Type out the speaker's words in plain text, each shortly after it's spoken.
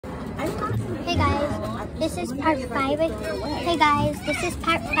Hey guys, this is part 5. Hey guys, this is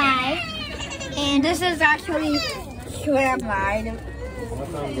part 5. And this is actually Flamingo.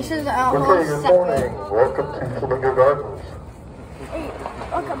 This is a whole good morning. Welcome to Flamingo Gardens. Hey,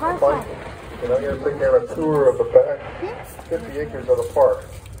 look at my side. And I'm going to take you on a tour of the back 50 acres of the park.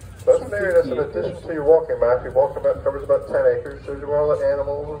 That's an area that's in addition to your walking map. Your walking map covers about 10 acres, shows you where all the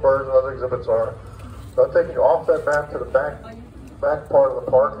animals and birds and other exhibits are. So I'm taking you off that map to the back part of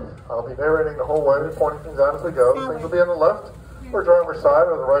the park. I'll be narrating the whole way, pointing things out as we go. Things will be on the left, or driver's side,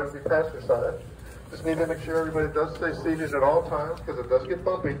 or the right will be passenger side. Just need to make sure everybody does stay seated at all times, because it does get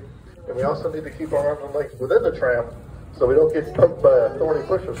bumpy. And we also need to keep our arms and legs within the tram, so we don't get poked by a thorny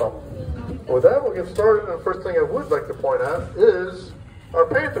bush or something. With that, we'll get started. And the first thing I would like to point out is our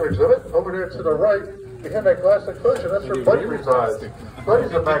panther exhibit. Over there to the right, behind that glass enclosure, that's where Buddy resides.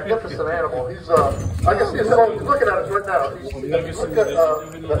 Buddy's a magnificent animal. He's, I can see his head, he's looking at us right now. He's looking at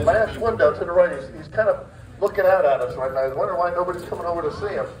the last window to the right. He's kind of looking out at us right now. He's wondering why nobody's coming over to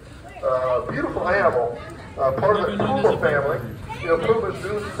see him. Beautiful animal, part of the puma family. You know, pumas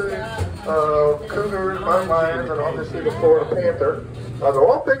do include cougars, mountain lions, and obviously the Florida panther. They're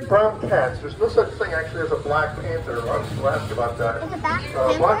all big brown cats. There's no such thing actually as a black panther. I was going to ask you about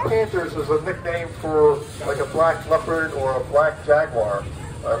that. Black panthers is a nickname for like a black leopard or a black jaguar.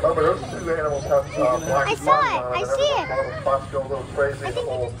 Remember, those two animals have black spots on. I see it. One of the spots go a little crazy, and the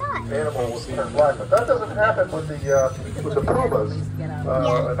whole animal will turn black. But that doesn't happen with the pumas,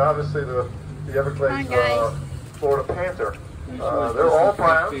 and obviously the Everglades Florida panther. They're all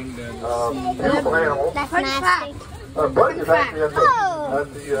brown, beautiful animals. That's nasty. Buddy is actually at the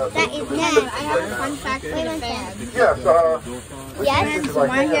that is nasty. I have a fun fact for the fans. Yes, yes.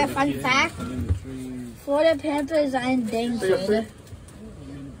 Want to hear a fun fact? Florida panthers are endangered.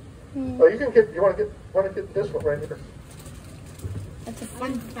 Oh, you can get. You want to get this one right here. That's a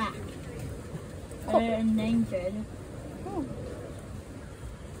fun fact. They're endangered.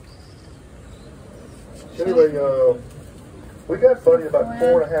 Anyway, we got Buddy about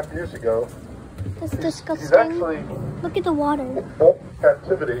 4.5 years ago. That's disgusting. He's actually look at the water. In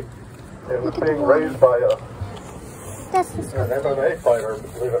captivity and was being raised by That's disgusting. an MMA fighter,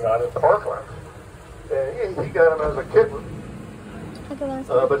 believe it or not, in Parkland. And he got him as a kitten.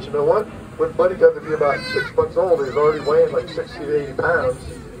 But you know what? When Buddy got to be about 6 months old, he was already weighing like 60 to 80 pounds.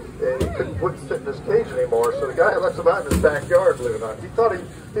 And wouldn't fit in his cage anymore. So the guy lets him out in his backyard, believe it or not. He thought an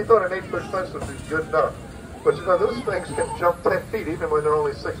 8-foot fence would be good enough. But you know, those things can jump 10 feet even when they're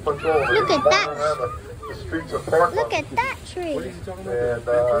only 6 months old. Look at that. Around the streets of Parkland. Look at that tree. And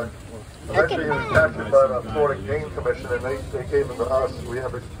eventually he was captured by the Florida Game Commission, and they gave him to us. We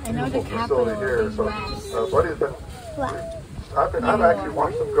have a beautiful facility here. So Buddy's been... I've actually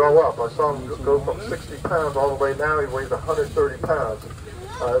watched him grow up. I saw him go from 60 pounds all the way now. He weighs 130 pounds.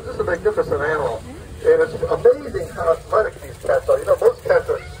 This is a magnificent animal. And it's amazing how athletic these cats are. You know, most cats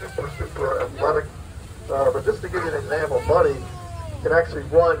are super athletic. But just to give you an example, Buddy can actually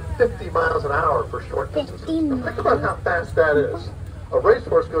run 50 miles an hour for short distances. Now think about how fast that is. A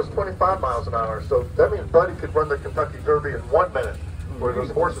racehorse goes 25 miles an hour. So that means Buddy could run the Kentucky Derby in 1 minute, where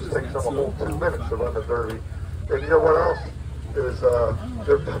those horses take them a whole 2 minutes to run the Derby. And you know what else?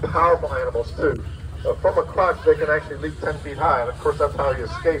 They're powerful animals too. From a crotch, they can actually leap 10 feet high, and of course that's how he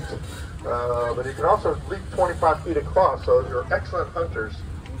escaped. But he can also leap 25 feet across, so they're excellent hunters.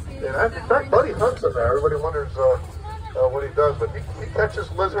 And in fact, Buddy hunts in there. Everybody wonders what he does, but he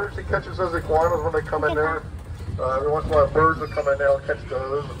catches lizards, he catches those iguanas when they come in there. Every once in a while, birds will come in there and catch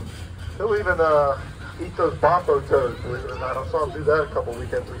those. He'll even eat those bumpo toads, believe it or not. I saw him do that a couple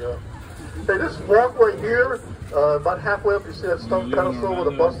weekends ago. Hey, this walkway here, about halfway up, you see that stone pedestal with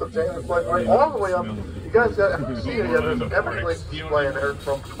a bust of James Blake, right all the way up. You guys haven't seen it yet. There's an Everglades display in there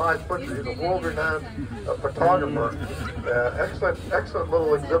from Clyde Butcher. He's a world-renowned photographer. Excellent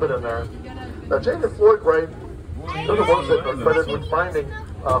little exhibit in there. Now, Jane and Floyd Wright, they're the ones that are credited with founding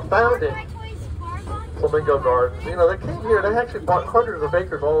Flamingo Gardens. You know, they came here, they actually bought hundreds of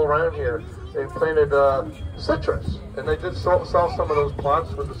acres all around here. They planted citrus, and they did sell some of those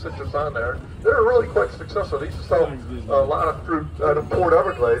plots with the citrus on there. They're really quite successful. They used to sell a lot of fruit out of Port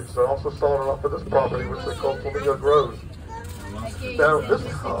Everglades, and also selling it off of this property, which they call Flamingo Groves. Now, this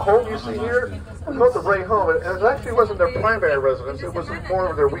home you see here is called the Ray Home, and it actually wasn't their primary residence. It was more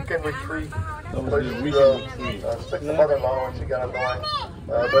of their weekend retreat. Place to stick the mother-in-law when she got annoying.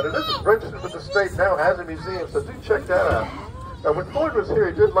 But it is registered with the state now as a museum, so do check that out. Now, when Floyd was here,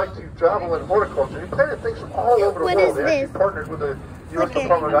 he did like to travel in horticulture. He planted things from all over the world. He actually partnered with the U.S.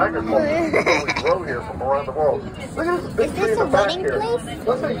 Department of Agriculture to grow here from around the world. Look at this big tree in the back here.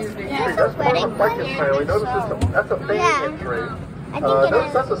 That's a unique tree. That's part of the ficus family. Notice that's a banyan tree.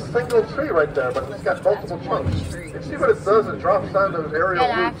 That's a single tree right there, but it's got multiple trunks. You see what it does? It drops down those aerial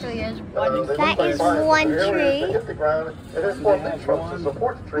roots. Actually is one. That is one tree. They hit the ground, and then form big trunks to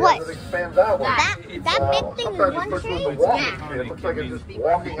support the tree as it expands outward. That big thing is one tree? It looks like it's just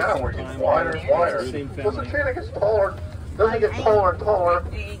walking outward. It gets wider and wider. So it's a tree that gets taller. Doesn't get taller and taller.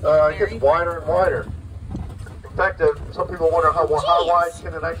 It gets wider and wider. In fact, some people wonder how wide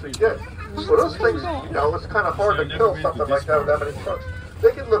can it actually get. Well, those things, you know, it's kind of hard to kill something like that with that many trunks.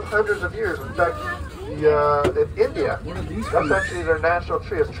 They can live hundreds of years. In fact, in India, that's actually their national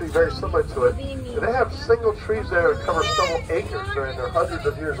tree. It's a tree very similar to it. And they have single trees there that cover several acres. They're hundreds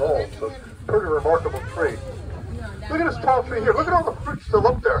of years old. So it's a pretty remarkable tree. Look at this tall tree here. Look at all the fruit still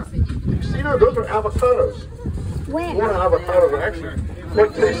up there. You see those? Those are avocados. Where? One avocados are actually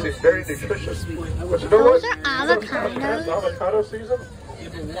quite tasty, very nutritious. But you know Those what? are avocados. Avocado season.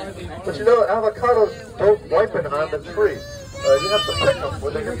 But you know, avocados don't ripen on the tree. You have to pick them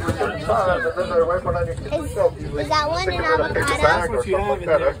when they get to a certain size, and then they're ripen on your kitchen shelf. Is that one an avocado?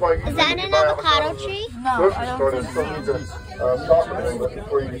 Is that an avocado tree? No, I don't think so. Oh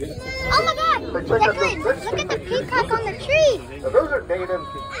my God! Declan, look at the peacock on the tree. Now, those are native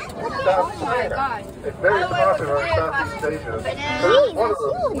to South China. It's very popular in Southeast Asia. It's one of the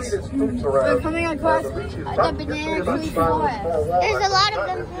sweetest fruits around. We're coming across the banana tree forest. There's a lot of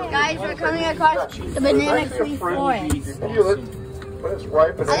them here. Guys, we're coming across the banana tree forest. You peel it when it's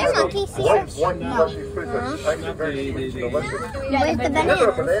ripe, and it has a white, fleshy fruit that's actually very sweet and delicious. Where's the This is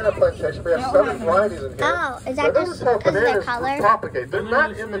a banana? banana plantation. We have 7 varieties in here. Oh, is Now, that this is how because of their bananas color? propagate. They're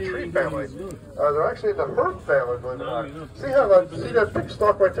not in the tree family. They're actually in the herb family, believe it or not. See how see that big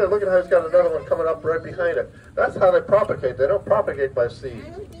stalk right there? Look at how it's got another one coming up right behind it. That's how they propagate. They don't propagate by seed.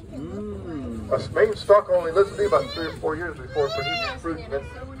 A main stalk only lives to be about 3 or 4 years before it produces fruit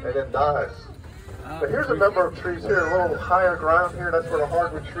and then dies. But here's a number of trees here, a little higher ground here. That's where the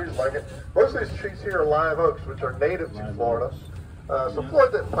hardwood trees like it. Most of these trees here are live oaks, which are native to Florida. So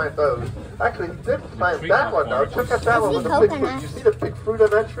Floyd didn't plant those. Actually, he did plant that one, though. Check out that one with the big fruit. You see the big fruit on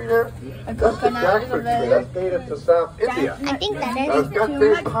that tree there? That's the jackfruit tree. That's native to South India. I think that Now, is. it's got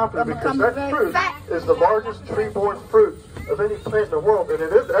very popular because that fruit is the largest tree-borne fruit of any plant in the world, and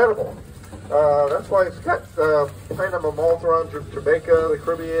it is edible. That's why it's got plant them all around Jamaica, the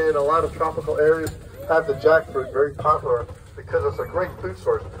Caribbean, a lot of tropical areas have the jackfruit, very popular because it's a great food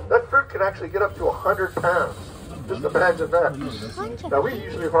source. That fruit can actually get up to 100 pounds. Just imagine that. Now we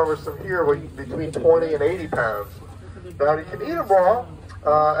usually harvest them here between 20 and 80 pounds. Now you can eat them raw.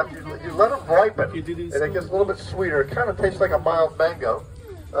 After you let them ripen, and it gets a little bit sweeter. It kind of tastes like a mild mango.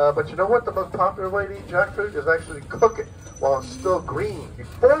 But you know what? The most popular way to eat jackfruit is actually cook it while it's still green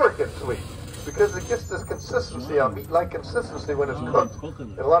before it gets sweet. Because it gets this consistency, a meat-like consistency when it's cooked.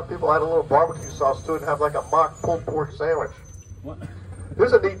 And a lot of people add a little barbecue sauce to it and have like a mock pulled pork sandwich.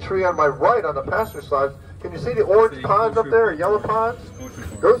 Here's a neat tree on my right on the pasture side. Can you see the orange pods up there, yellow pods?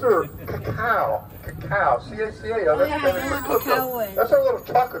 Those are cacao. Cacao, C-A-C-A-O. That's our little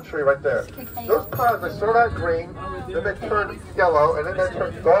chocolate tree right there. Those pods, they start out green, then they turn yellow, and then they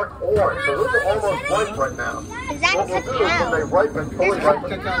turn dark orange. So those are almost ripe right now. Is that What we'll do is when they ripen, fully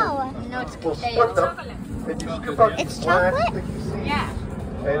ripen, we'll split them, and you scoop out It's these black, chocolate? sticky seeds.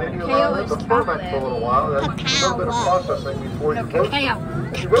 And then you allow them to ferment for a little while. That's a little bit of processing before you roast them.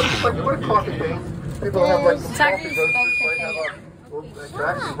 And you roast them like you would a coffee bean. People have like some coffee roasters, they can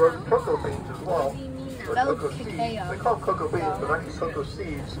actually roast cocoa beans as well. Or cocoa seeds. They call them cocoa beans, but actually cocoa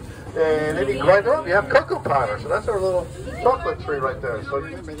seeds. And then you grind them up, you have cocoa powder. So that's our little chocolate tree right there. So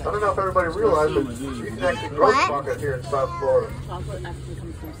I don't know if everybody realized that you can actually grow chocolate here in South Florida.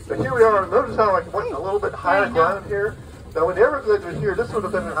 But here we are. Notice how I went a little bit higher ground here. Now, when the Everglades were here, this would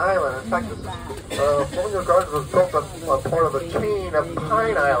have been an island. In fact, Flamingo Gardens was built on part of a chain of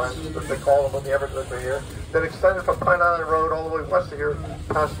pine islands, as they call them when the Everglades were here, that extended from Pine Island Road all the way west of here,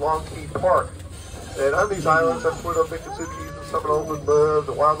 past Long Key Park. And on these islands, that's where the Miccosukis and Seminole would live,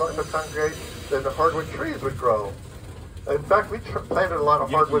 the wildlife would congregate, and the hardwood trees would grow. In fact, we planted a lot of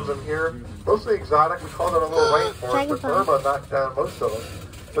hardwoods in here, mostly exotic. We called it a little rainforest, but Irma knocked down most of them.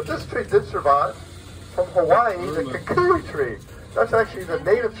 But this tree did survive. From Hawaii, the kukui tree. That's actually the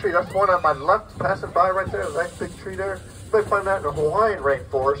native tree. That's the one on my left, passing by right there. That big tree there. You may find that in the Hawaiian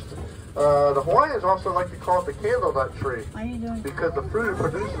rainforest. The Hawaiians also like to call it the candle nut tree because the fruit it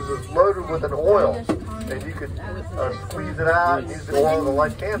produces is loaded with an oil, and you could squeeze it out and use the oil to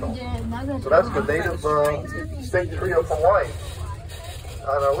light candles. So that's the native state tree of Hawaii.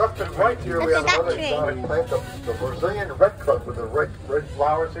 On our left and right here, we have another exotic plant, the Brazilian redcoat with the red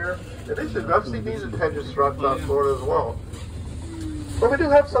flowers here. And I've seen these in hedges throughout South Florida as well. But we do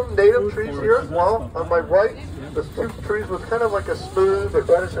have some native trees here as well. On my right, there's two trees with kind of like a smooth or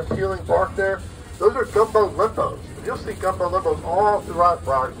reddish and peeling bark there. Those are gumbo limbos. You'll see gumbo limbos all throughout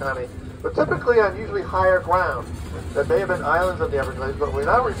Broward County, but typically on usually higher ground. That may have been islands in the Everglades, but we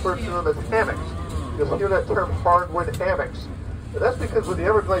now refer to them as hammocks. You'll hear that term hardwood hammocks. And that's because with the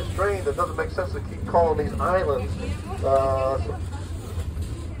Everglades drained, it doesn't make sense to keep calling these islands.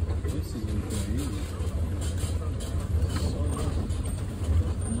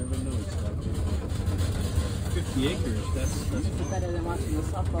 50 acres, that's better than watching the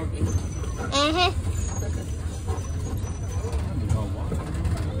softball game.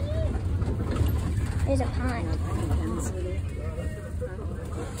 There's a pond.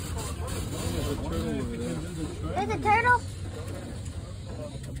 There's a turtle.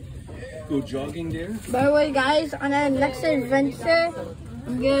 Go jogging there. By the way, guys, on our next adventure,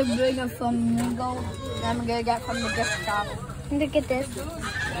 I'm gonna bring a flamingo that I'm gonna get from the gift shop. Look at this.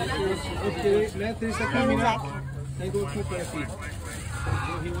 Okay, there's a camera. I go keep my feet.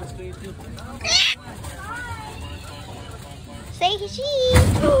 He wants to eat you. Say cheese.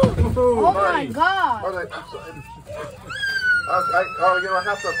 Oh my god. You know,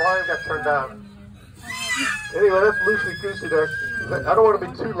 half the volume got turned down. Anyway, that's Lucy Goosey there. I don't want to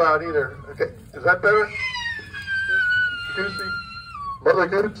be too loud either. Okay, is that better? Goosey? Mother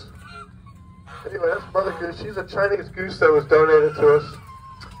Goose? Anyway, that's Mother Goose. She's a Chinese goose that was donated to us.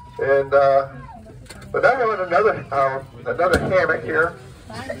 And, but now we're on another hammock here.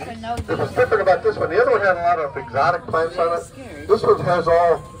 What's different about this one, the other one had a lot of exotic plants on it. This one has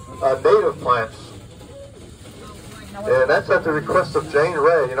all native plants. And that's at the request of Jane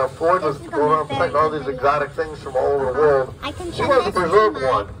Ray. You know, Floyd was going around planting all these exotic things from all over the world. She wanted to preserve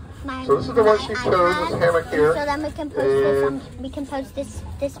one. So this is the one she chose, this hammock here. So then we can post this. We can post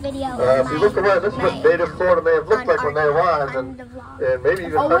this video. If you look around, this is what native Florida may have looked like when they arrived, and maybe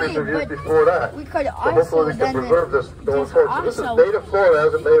even hundreds of years before that. We could so hopefully we can preserve this going forward. So this is native Florida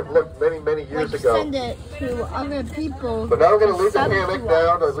as it may have looked many years ago. Send it to other people. But now we're going to leave the hammock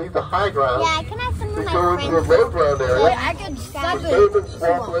down, to leave the high ground. Yeah, I can have some of my go into the friends. low ground area. I could sub it.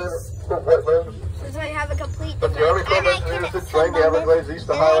 Wetlands. So I have a complete. But the Army Corps of Engineers that drain the Everglades east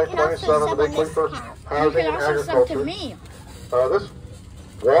of Highway 27, the big link for housing and agriculture. This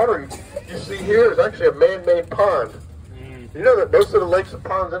water you see here is actually a man-made pond. You know that most of the lakes and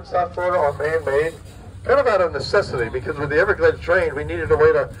ponds in South Florida are man-made? Kind of out of necessity, because with the Everglades drained, we needed a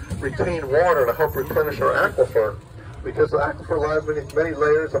way to retain water to help replenish our aquifer, because the aquifer lies beneath many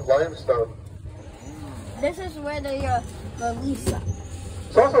layers of limestone. This is where they release them.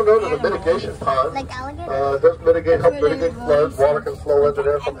 It's also known as a mitigation pond. Like alligators? It does help mitigate floods. Water can flow into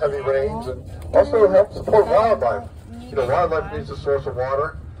there from heavy rains, and also help support wildlife. You know, wildlife needs a source of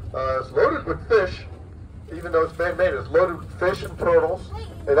water. It's loaded with fish, even though it's man-made. It's loaded with fish and turtles,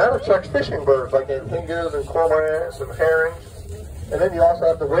 and that attracts fishing birds like anhingas and cormorants and herrings. And then you also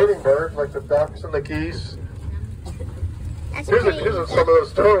have the wading birds like the ducks and the geese. Here's some of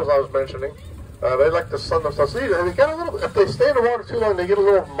those turtles I was mentioning. They like to sun themselves. See, they get a little. If they stay in the water too long, they get a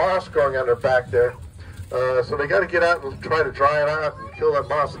little moss growing on their back there. So they got to get out and try to dry it out and kill that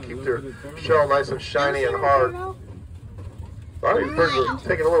moss and keep their shell nice and shiny and hard. A lot of these birds are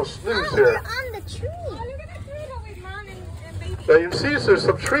taking a little snooze here. They're on the tree. Now you can see there's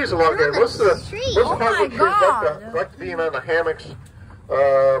some trees along there. Most hardwood trees like being on the hammocks,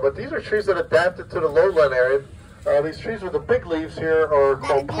 but these are trees that adapted to the lowland area. These trees with the big leaves here are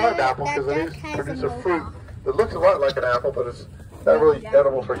called pond apple because they produce a fruit that looks a lot like an apple, but it's not really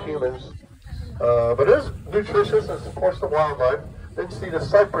edible for humans. But it is nutritious and supports the wildlife. Then you see the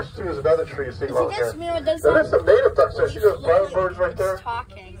cypress too is another tree you see along here. Now there's some native ducks there. See those brown birds right there?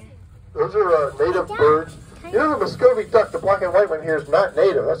 Those are native birds. You know the Muscovy duck, the black and white one here, is not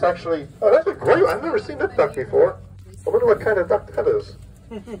native. That's actually, that's a great one. I've never seen that duck before. I wonder what kind of duck that is.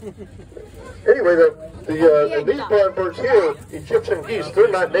 Anyway, these brown birds here, Egyptian geese, they're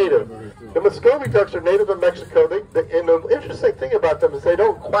not native. The Muscovy ducks are native in Mexico. And the interesting thing about them is they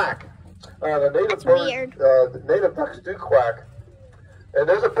don't quack. The native ducks do quack. And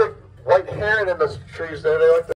there's a big white heron in the trees there. They like to